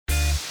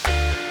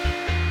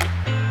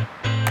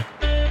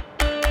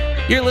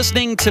You're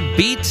listening to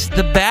Beat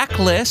the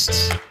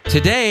Backlist.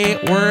 Today,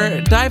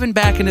 we're diving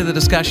back into the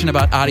discussion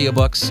about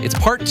audiobooks. It's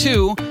part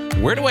 2.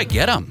 Where do I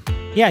get them?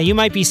 Yeah, you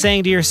might be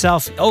saying to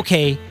yourself,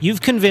 okay, you've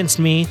convinced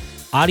me.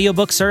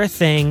 Audiobooks are a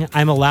thing.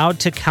 I'm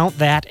allowed to count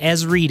that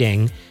as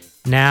reading.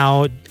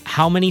 Now,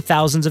 how many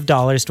thousands of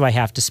dollars do I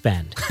have to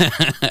spend?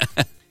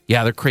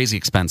 Yeah, they're crazy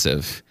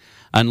expensive,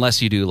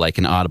 unless you do like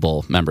an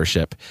Audible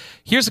membership.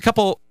 Here's a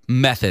couple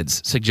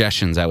methods,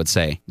 suggestions, I would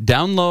say.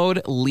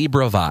 Download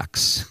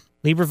LibriVox.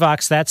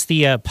 LibriVox, that's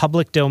the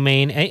public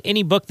domain.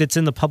 Any book that's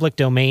in the public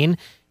domain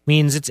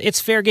means it's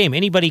fair game.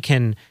 Anybody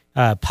can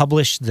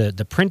publish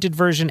the printed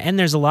version, and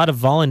there's a lot of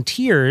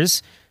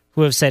volunteers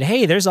who have said,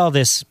 hey, there's all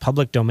this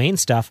public domain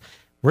stuff.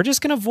 We're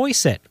just going to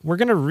voice it. We're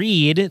going to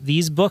read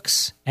these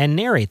books and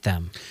narrate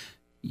them.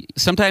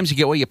 Sometimes you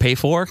get what you pay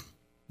for.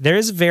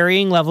 There's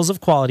varying levels of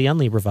quality on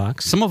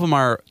LibriVox. Some of them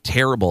are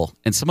terrible,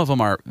 and some of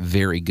them are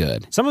very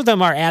good. Some of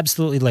them are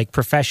absolutely like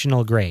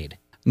professional grade.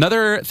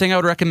 Another thing I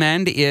would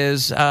recommend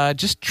is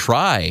just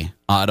try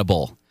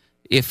Audible.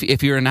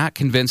 If you're not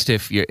convinced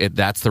if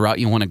that's the route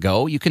you want to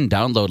go, you can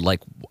download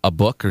like a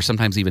book or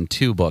sometimes even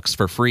 2 books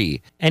for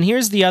free. And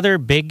here's the other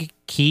big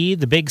key,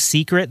 the big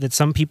secret that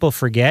some people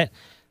forget.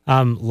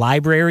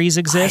 Libraries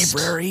exist.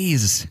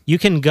 Libraries. You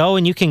can go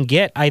and you can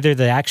get either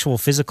the actual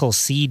physical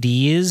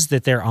CDs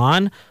that they're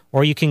on,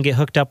 or you can get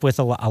hooked up with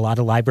a lot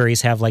of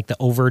libraries have like the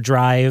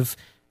Overdrive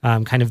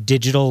kind of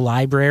digital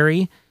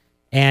library,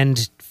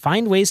 and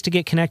find ways to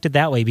get connected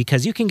that way,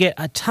 because you can get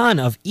a ton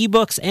of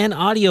ebooks and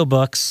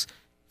audiobooks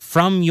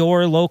from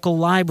your local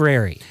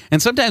library.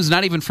 And sometimes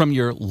not even from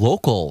your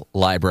local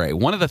library.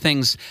 One of the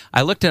things,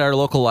 I looked at our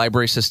local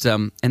library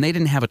system, and they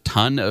didn't have a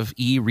ton of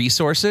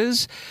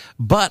e-resources,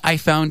 but I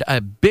found a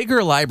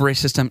bigger library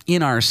system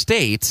in our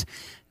state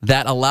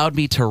that allowed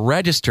me to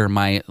register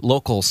my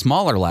local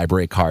smaller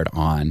library card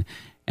on,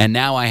 and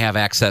now I have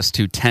access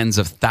to tens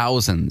of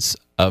thousands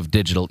of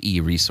digital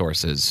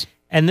e-resources.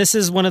 And this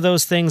is one of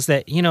those things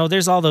that,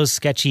 there's all those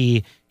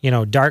sketchy,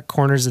 dark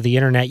corners of the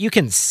internet. You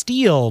can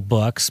steal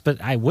books,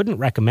 but I wouldn't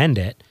recommend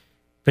it.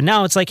 But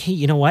now it's like, hey,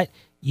 you know what?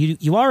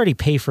 You already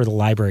pay for the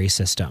library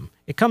system.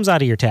 It comes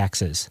out of your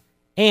taxes.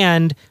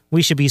 And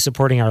we should be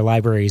supporting our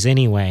libraries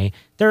anyway.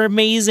 They're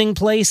amazing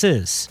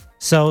places.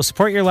 So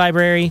support your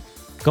library.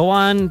 Go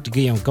on,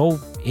 go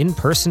in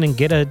person and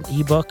get an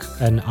ebook,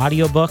 an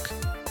audiobook,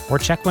 or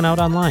check one out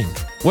online.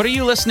 What are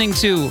you listening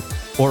to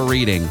or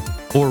reading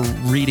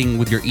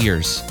with your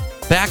ears?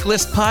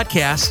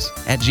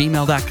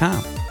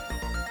 Backlistpodcast@gmail.com.